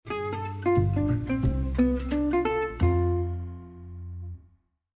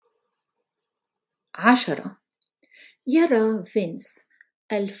10. يرى فينس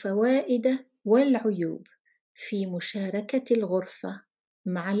الفوائد والعيوب في مشاركة الغرفة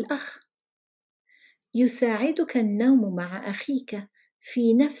مع الأخ. يساعدك النوم مع أخيك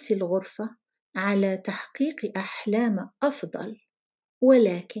في نفس الغرفة على تحقيق أحلام أفضل،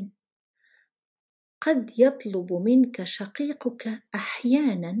 ولكن قد يطلب منك شقيقك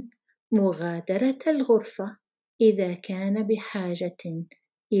أحياناً مغادرة الغرفة إذا كان بحاجة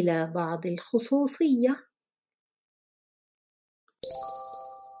إلى بعض الخصوصية.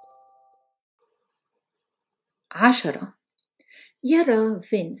 10. يرى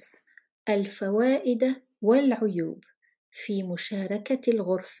فينس الفوائد والعيوب في مشاركة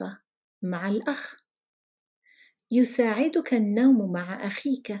الغرفة مع الأخ. يساعدك النوم مع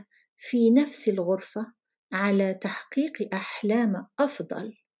أخيك في نفس الغرفة على تحقيق أحلام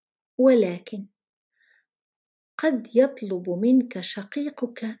أفضل، ولكن قد يطلب منك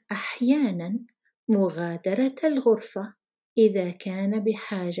شقيقك أحياناً مغادرة الغرفة إذا كان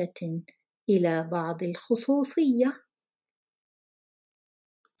بحاجة إلى بعض الخصوصية.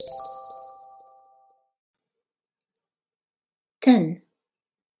 10.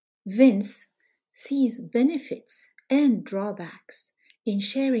 Vince sees benefits and drawbacks in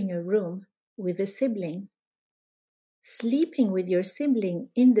sharing a room with a sibling. Sleeping with your sibling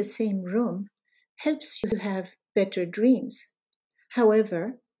in the same room helps you have better dreams.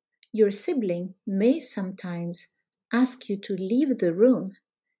 However, your sibling may sometimes ask you to leave the room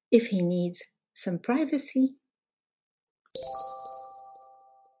if he needs some privacy.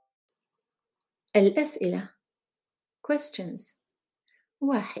 الأسئلة questions.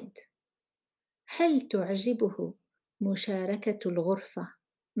 1. هل تعجبه مشاركة الغرفة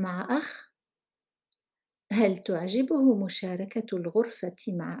مع أخ؟ هل تعجبه مشاركة الغرفة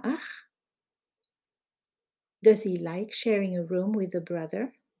مع أخ؟ Does he like sharing a room with a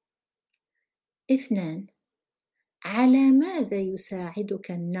brother? 2. على ماذا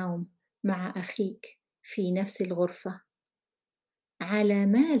يساعدك النوم مع أخيك في نفس الغرفة؟ على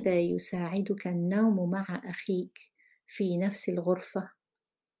ماذا يساعدك النوم مع أخيك في نفس الغرفة؟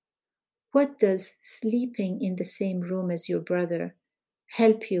 What does sleeping in the same room as your brother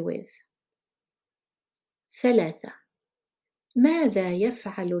help you with? 3. ماذا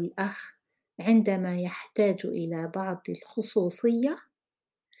يفعل الأخ عندما يحتاج إلى بعض الخصوصية؟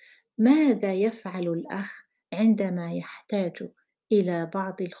 ماذا يفعل الأخ عندما يحتاج إلى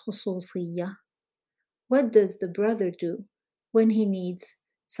بعض الخصوصية؟ What does the brother do when he needs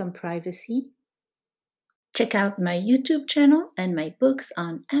some privacy? Check out my YouTube channel and my books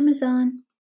on Amazon.